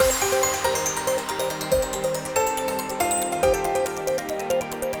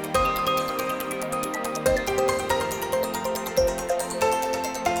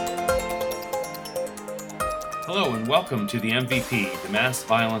welcome to the MVP, the Mass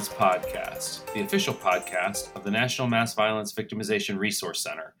Violence Podcast, the official podcast of the National Mass Violence Victimization Resource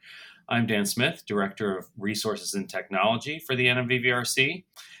Center. I'm Dan Smith, Director of Resources and Technology for the NMVVRC,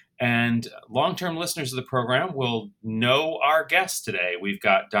 and long-term listeners of the program will know our guest today. We've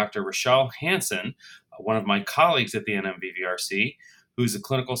got Dr. Rochelle Hansen, one of my colleagues at the NMVVRC, who's a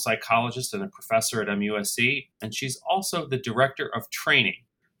clinical psychologist and a professor at MUSC, and she's also the Director of Training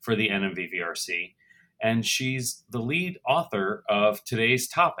for the NMVVRC. And she's the lead author of today's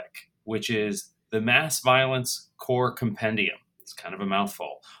topic, which is the Mass Violence Core Compendium. It's kind of a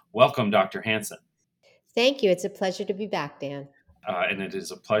mouthful. Welcome, Dr. Hansen. Thank you. It's a pleasure to be back, Dan. And it is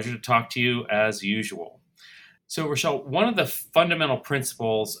a pleasure to talk to you as usual. So, Rochelle, one of the fundamental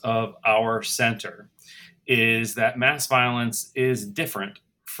principles of our center is that mass violence is different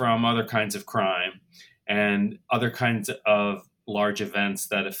from other kinds of crime and other kinds of large events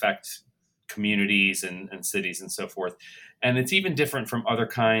that affect communities and cities and so forth. And it's even different from other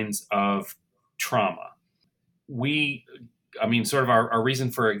kinds of trauma. Sort of our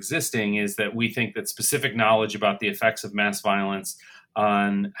reason for existing is that we think that specific knowledge about the effects of mass violence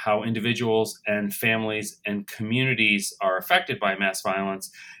on how individuals and families and communities are affected by mass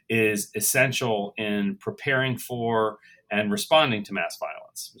violence is essential in preparing for and responding to mass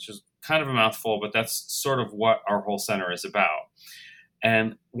violence, which is kind of a mouthful, but that's sort of what our whole center is about.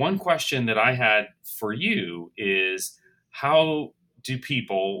 And one question that I had for you is, how do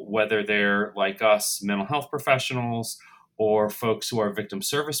people, whether they're like us, mental health professionals, or folks who are victim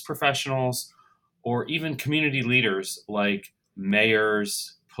service professionals, or even community leaders like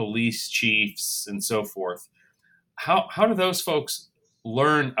mayors, police chiefs, and so forth, how do those folks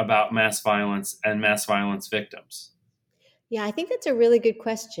learn about mass violence and mass violence victims? Yeah, I think that's a really good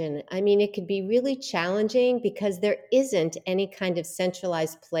question. I mean, it could be really challenging because there isn't any kind of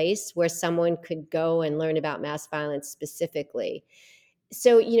centralized place where someone could go and learn about mass violence specifically.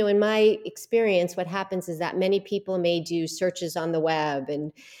 So, in my experience, what happens is that many people may do searches on the web,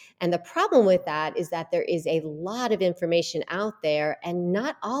 and the problem with that is that there is a lot of information out there, and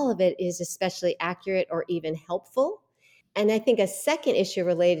not all of it is especially accurate or even helpful. And I think a second issue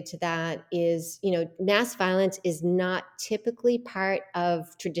related to that is, mass violence is not typically part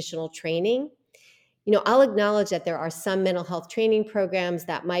of traditional training. I'll acknowledge that there are some mental health training programs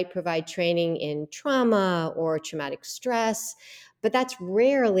that might provide training in trauma or traumatic stress, but that's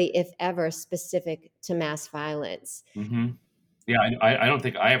rarely, if ever, specific to mass violence. Mm-hmm. Yeah, I don't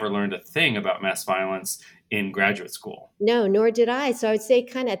think I ever learned a thing about mass violence in graduate school. No, nor did I. So I would say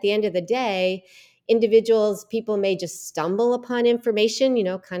kind of at the end of the day, people may just stumble upon information,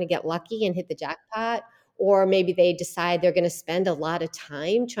 kind of get lucky and hit the jackpot. Or maybe they decide they're going to spend a lot of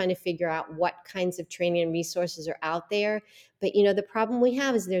time trying to figure out what kinds of training and resources are out there. But, the problem we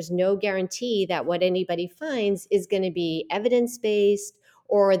have is there's no guarantee that what anybody finds is going to be evidence-based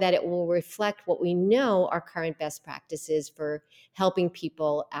or that it will reflect what we know are current best practices for helping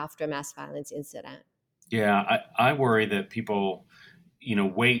people after a mass violence incident. Yeah, I worry that people,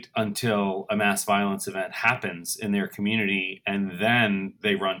 wait until a mass violence event happens in their community and then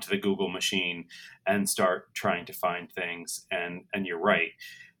they run to the Google machine and start trying to find things. And you're right.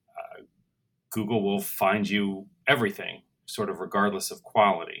 Google will find you everything, sort of regardless of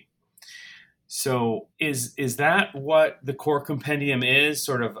quality. So is that what the core compendium is,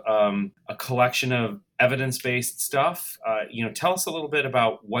 sort of a collection of evidence-based stuff? Tell us a little bit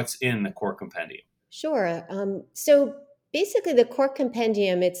about what's in the core compendium. Sure. So basically, the core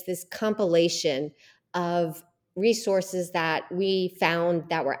compendium, it's this compilation of resources that we found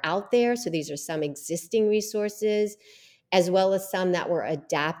that were out there. So these are some existing resources, as well as some that were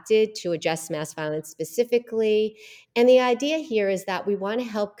adapted to address mass violence specifically. And the idea here is that we want to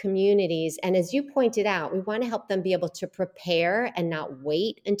help communities. And as you pointed out, we want to help them be able to prepare and not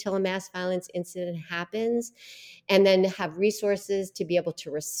wait until a mass violence incident happens, and then have resources to be able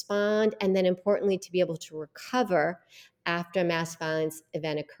to respond, and then importantly, to be able to recover after a mass violence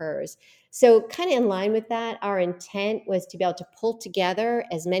event occurs. So kind of in line with that, our intent was to be able to pull together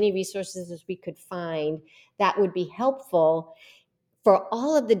as many resources as we could find that would be helpful for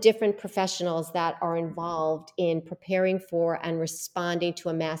all of the different professionals that are involved in preparing for and responding to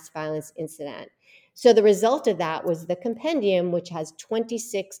a mass violence incident. So the result of that was the compendium, which has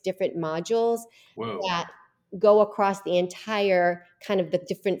 26 different modules that go across the entire kind of the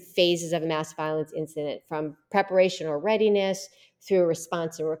different phases of a mass violence incident, from preparation or readiness through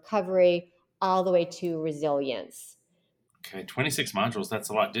response and recovery, all the way to resilience. Okay, 26 modules, that's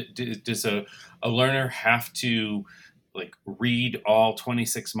a lot. Does a learner have to read all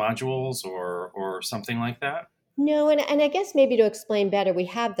 26 modules or something like that? No, and I guess maybe to explain better, we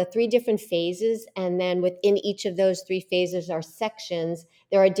have the three different phases, and then within each of those three phases or sections,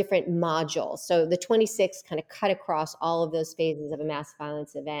 there are different modules. So the 26 kind of cut across all of those phases of a mass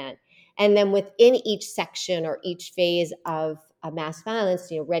violence event. And then within each section or each phase of a mass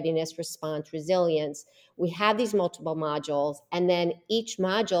violence, readiness, response, resilience, we have these multiple modules, and then each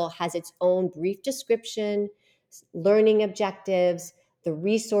module has its own brief description, learning objectives, the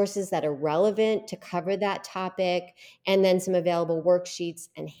resources that are relevant to cover that topic, and then some available worksheets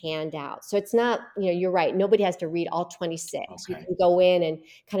and handouts. So it's not, you're right, nobody has to read all 26. You Okay. can go in and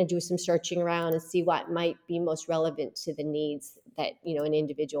kind of do some searching around and see what might be most relevant to the needs that, an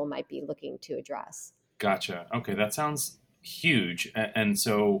individual might be looking to address. Gotcha. Okay, that sounds huge. And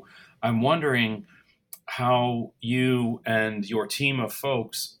so I'm wondering how you and your team of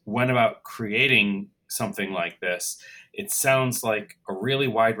folks went about creating something like this. It sounds like a really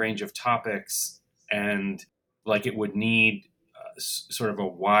wide range of topics and like it would need sort of a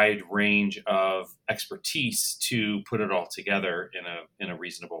wide range of expertise to put it all together in a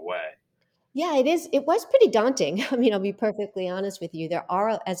reasonable way. Yeah, it is. It was pretty daunting. I mean, I'll be perfectly honest with you. There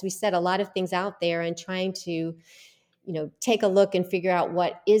are, as we said, a lot of things out there, and trying to take a look and figure out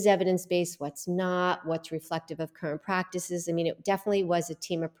what is evidence-based, what's not, what's reflective of current practices. I mean, it definitely was a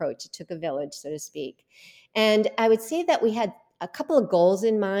team approach. It took a village, so to speak. And I would say that we had a couple of goals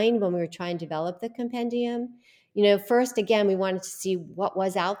in mind when we were trying to develop the compendium. First, again, we wanted to see what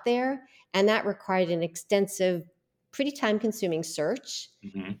was out there, and that required an extensive, pretty time-consuming search.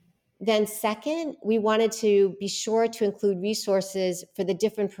 Mm-hmm. Then, second, we wanted to be sure to include resources for the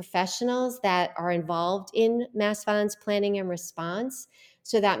different professionals that are involved in mass violence planning and response.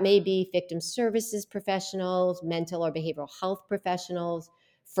 So, that may be victim services professionals, mental or behavioral health professionals,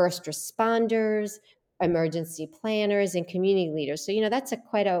 first responders, emergency planners, and community leaders. So, that's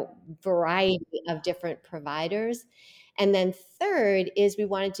quite a variety of different providers. And then, third, is we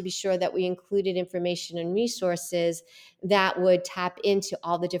wanted to be sure that we included information and resources that would tap into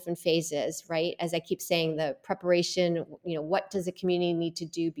all the different phases, right? As I keep saying, the preparation, what does a community need to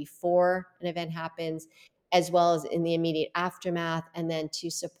do before an event happens, as well as in the immediate aftermath, and then to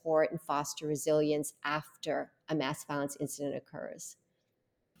support and foster resilience after a mass violence incident occurs.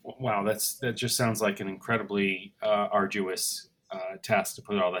 Wow, that just sounds like an incredibly arduous task to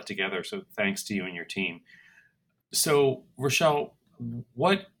put all that together. So thanks to you and your team. So, Rochelle,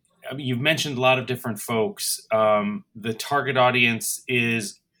 what I mean, you've mentioned a lot of different folks. The target audience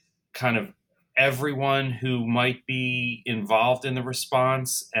is kind of everyone who might be involved in the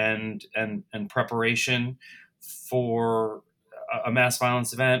response and preparation for a mass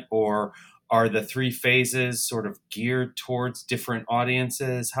violence event, or are the three phases sort of geared towards different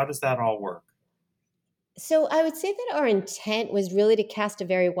audiences? How does that all work? So I would say that our intent was really to cast a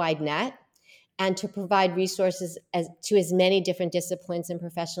very wide net and to provide resources to as many different disciplines and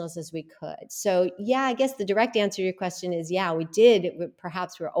professionals as we could. So, yeah, I guess the direct answer to your question is yeah, we did.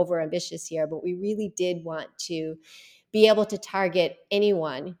 Perhaps we're over ambitious here, but we really did want to be able to target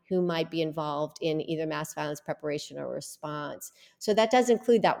anyone who might be involved in either mass violence preparation or response. So that does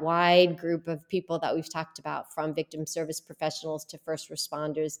include that wide group of people that we've talked about, from victim service professionals to first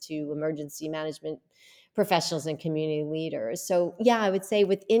responders to emergency management professionals and community leaders. So, yeah, I would say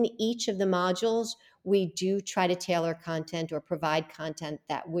within each of the modules, we do try to tailor content or provide content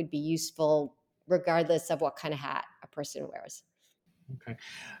that would be useful regardless of what kind of hat a person wears. Okay.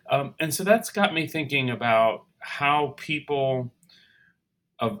 And so that's got me thinking about how people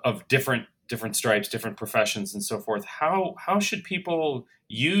of different stripes, different professions, and so forth. How should people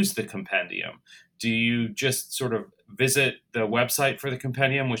use the compendium? Do you just sort of visit the website for the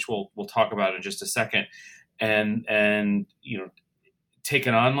compendium, which we'll talk about in just a second, and take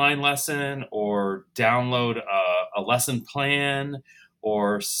an online lesson or download a lesson plan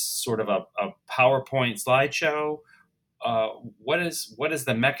or sort of a PowerPoint slideshow? Uh, what is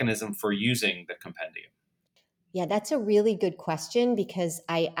the mechanism for using the compendium? Yeah, that's a really good question, because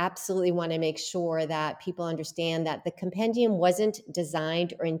I absolutely want to make sure that people understand that the compendium wasn't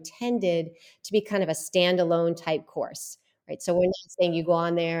designed or intended to be kind of a standalone type course, right? So we're not saying you go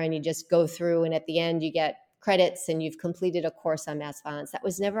on there and you just go through and at the end you get credits and you've completed a course on mass violence. That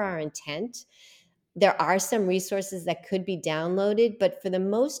was never our intent. There are some resources that could be downloaded, but for the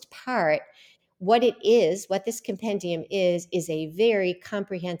most part, what this compendium is a very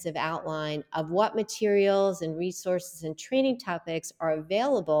comprehensive outline of what materials and resources and training topics are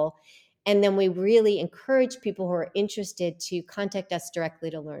available. And then we really encourage people who are interested to contact us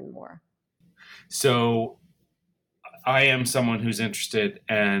directly to learn more. So I am someone who's interested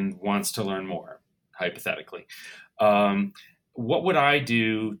and wants to learn more, hypothetically. Um, what would I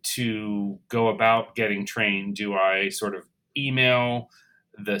do to go about getting trained? Do I sort of email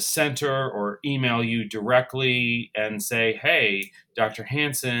the center or email you directly and say, hey, Dr.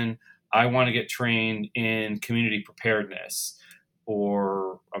 Hansen, I want to get trained in community preparedness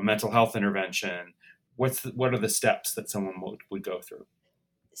or a mental health intervention? What are the steps that someone would go through?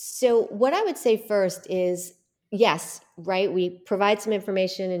 So, what I would say first is yes, right? We provide some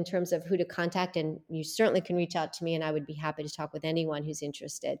information in terms of who to contact, and you certainly can reach out to me, and I would be happy to talk with anyone who's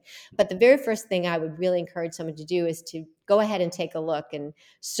interested. But the very first thing I would really encourage someone to do is to go ahead and take a look and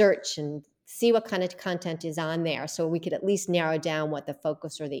search and see what kind of content is on there so we could at least narrow down what the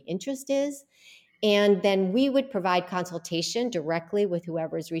focus or the interest is. And then we would provide consultation directly with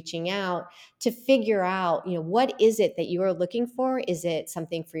whoever is reaching out to figure out, what is it that you are looking for? Is it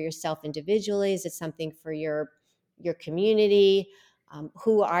something for yourself individually? Is it something for your community?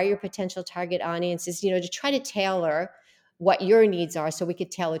 Who are your potential target audiences? To try to tailor what your needs are so we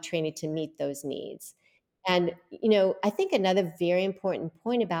could tailor training to meet those needs. And, I think another very important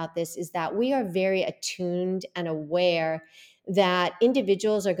point about this is that we are very attuned and aware that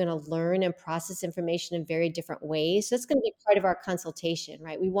individuals are going to learn and process information in very different ways. So it's going to be part of our consultation,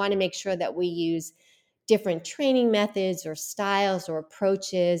 right? We want to make sure that we use different training methods or styles or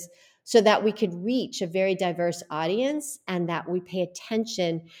approaches so that we could reach a very diverse audience and that we pay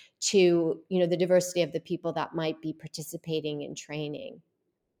attention to, the diversity of the people that might be participating in training.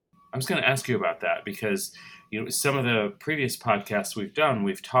 I was going to ask you about that because some of the previous podcasts we've done,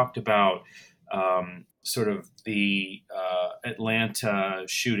 we've talked about sort of the Atlanta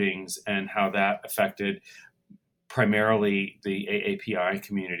shootings and how that affected primarily the AAPI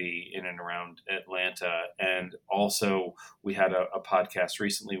community in and around Atlanta. And also, we had a podcast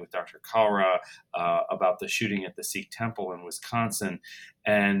recently with Dr. Kalra about the shooting at the Sikh temple in Wisconsin.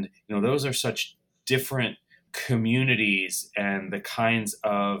 And, those are such different communities, and the kinds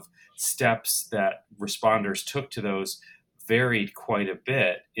of steps that responders took to those varied quite a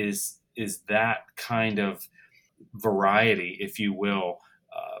bit. Is that kind of variety, if you will,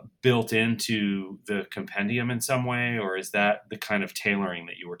 built into the compendium in some way, or is that the kind of tailoring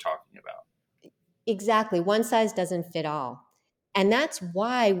that you were talking about? Exactly. One size doesn't fit all. And that's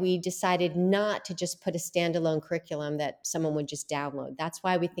why we decided not to just put a standalone curriculum that someone would just download. That's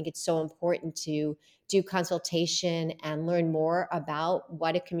why we think it's so important to do consultation and learn more about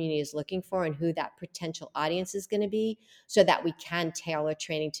what a community is looking for and who that potential audience is going to be so that we can tailor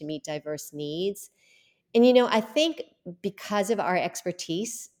training to meet diverse needs. And, I think because of our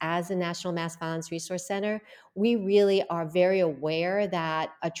expertise as a National Mass Violence Resource Center, we really are very aware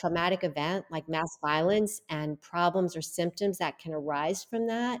that a traumatic event like mass violence and problems or symptoms that can arise from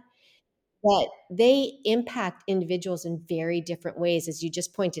that they impact individuals in very different ways, as you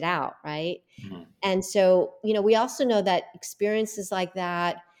just pointed out, right? Mhm. And so, we also know that experiences like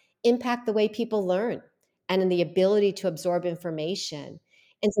that impact the way people learn and in the ability to absorb information.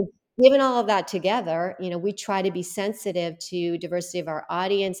 And so, given all of that together, we try to be sensitive to diversity of our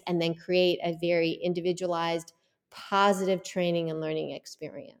audience and then create a very individualized, positive training and learning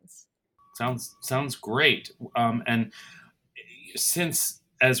experience. Sounds great. And since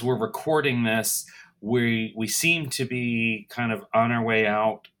as we're recording this, we seem to be kind of on our way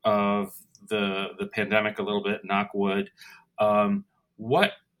out of the pandemic a little bit. Knock wood. Um,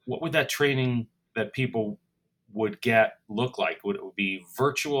 what what would that training that people would get look like? Would it be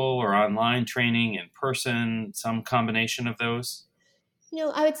virtual or online training, in person, some combination of those?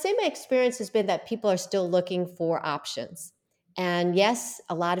 I would say my experience has been that people are still looking for options. And yes,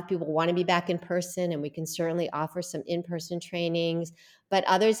 a lot of people want to be back in person, and we can certainly offer some in person trainings. But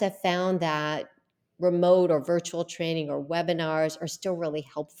others have found that remote or virtual training or webinars are still really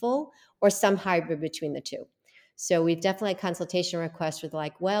helpful, or some hybrid between the two. So we've definitely had consultation requests with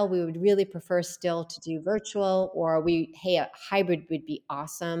like, well, we would really prefer still to do virtual, or hey, a hybrid would be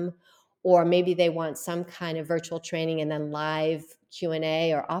awesome, or maybe they want some kind of virtual training and then live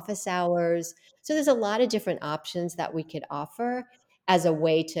Q&A or office hours. So there's a lot of different options that we could offer as a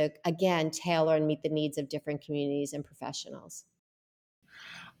way to again tailor and meet the needs of different communities and professionals.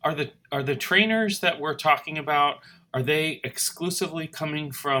 Are the trainers that we're talking about, are they exclusively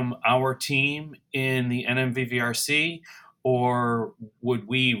coming from our team in the NMVVRC, or would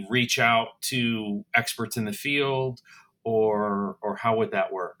we reach out to experts in the field, or how would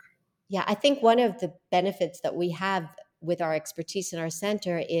that work? Yeah, I think one of the benefits that we have with our expertise in our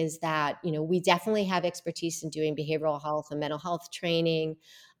center is that, we definitely have expertise in doing behavioral health and mental health training.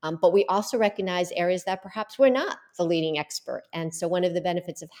 But we also recognize areas that perhaps we're not the leading expert. And so one of the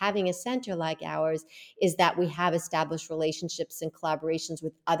benefits of having a center like ours is that we have established relationships and collaborations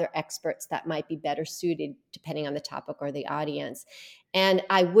with other experts that might be better suited depending on the topic or the audience. And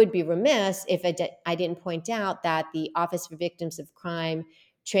I would be remiss if I didn't point out that the Office for Victims of Crime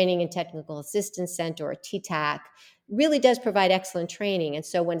Training and Technical Assistance Center, or TTAC, really does provide excellent training. And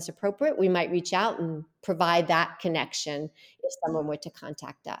so when it's appropriate, we might reach out and provide that connection if someone were to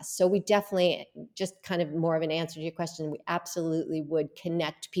contact us. So we definitely, just kind of more of an answer to your question, we absolutely would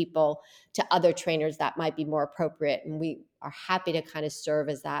connect people to other trainers that might be more appropriate. And we are happy to kind of serve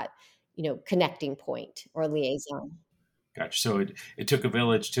as that, connecting point or liaison. Gotcha. So it took a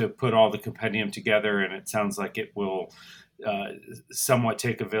village to put all the compendium together, and it sounds like it will somewhat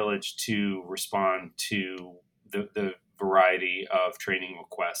take a village to respond to the variety of training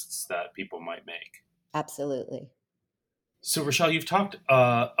requests that people might make. Absolutely. So, Rochelle, you've talked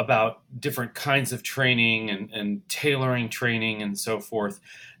about different kinds of training and tailoring training and so forth.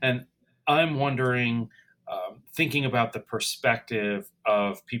 And I'm wondering, thinking about the perspective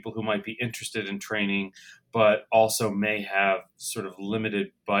of people who might be interested in training, but also may have sort of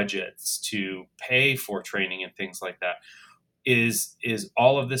limited budgets to pay for training and things like that. Is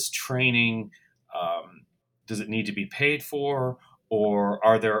all of this training, does it need to be paid for, or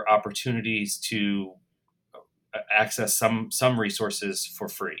are there opportunities to access some resources for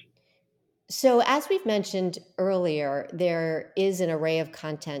free? So, as we've mentioned earlier, there is an array of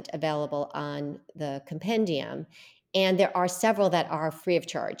content available on the compendium, and there are several that are free of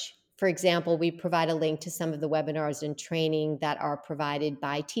charge. For example, we provide a link to some of the webinars and training that are provided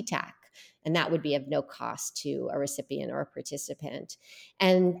by TTAC, and that would be of no cost to a recipient or a participant.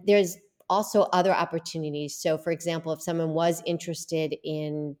 And there's also other opportunities. So, for example, if someone was interested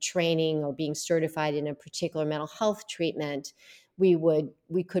in training or being certified in a particular mental health treatment,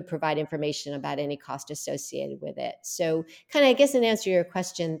 we could provide information about any cost associated with it. So, kind of, I guess, in answer to your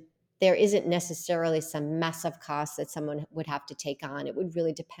question, there isn't necessarily some massive cost that someone would have to take on. It would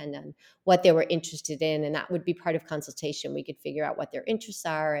really depend on what they were interested in, and that would be part of consultation. We could figure out what their interests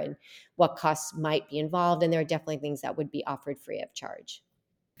are and what costs might be involved, and there are definitely things that would be offered free of charge.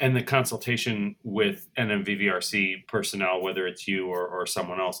 And the consultation with NMVVRC personnel, whether it's you or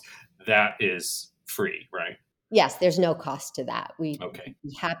someone else, that is free, right? Yes, there's no cost to that. We'd Okay.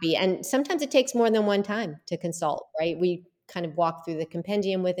 be happy. And sometimes it takes more than one time to consult, right? We kind of walk through the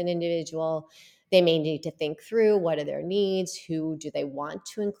compendium with an individual. They may need to think through what are their needs, who do they want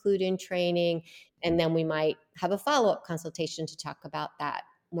to include in training, and then we might have a follow-up consultation to talk about that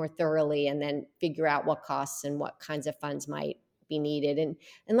more thoroughly and then figure out what costs and what kinds of funds might be needed. And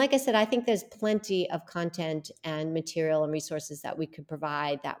like I said, I think there's plenty of content and material and resources that we could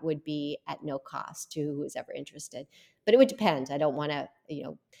provide that would be at no cost to who is ever interested. But it would depend. I don't want to,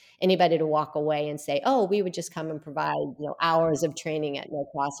 anybody to walk away and say, "Oh, we would just come and provide, hours of training at no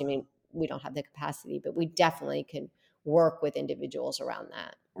cost." I mean, we don't have the capacity, but we definitely can work with individuals around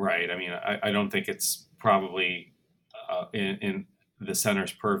that. Right. I mean, I don't think it's probably in the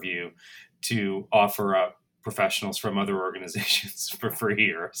center's purview to offer up professionals from other organizations for free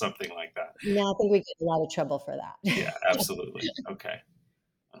or something like that. No, I think we get in a lot of trouble for that. Yeah, absolutely. Okay.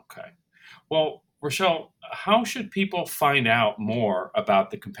 Okay. Well, Rochelle, how should people find out more about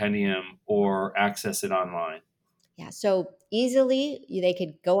the compendium or access it online? Yeah, so easily they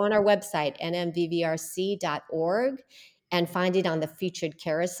could go on our website, nmvvrc.org, and find it on the featured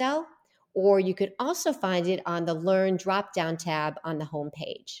carousel, or you could also find it on the Learn drop-down tab on the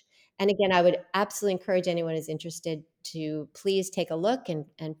homepage. And again, I would absolutely encourage anyone who's interested to please take a look and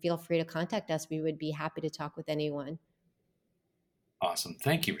feel free to contact us. We would be happy to talk with anyone. Awesome.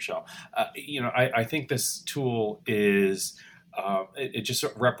 Thank you, Rochelle. I think this tool is, it just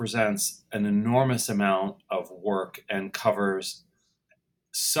sort of represents an enormous amount of work and covers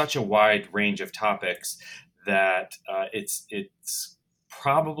such a wide range of topics that it's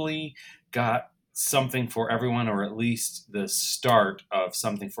probably got something for everyone, or at least the start of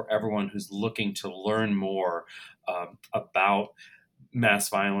something for everyone who's looking to learn more about mass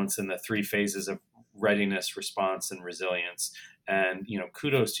violence and the three phases of readiness, response, and resilience. And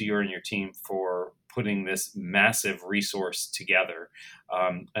kudos to you and your team for putting this massive resource together.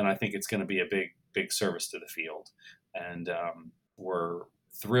 And I think it's going to be a big service to the field. And we're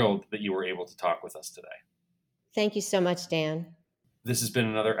thrilled that you were able to talk with us today. Thank you so much, Dan. This has been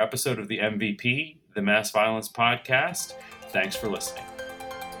another episode of the MVP, the Mass Violence Podcast. Thanks for listening.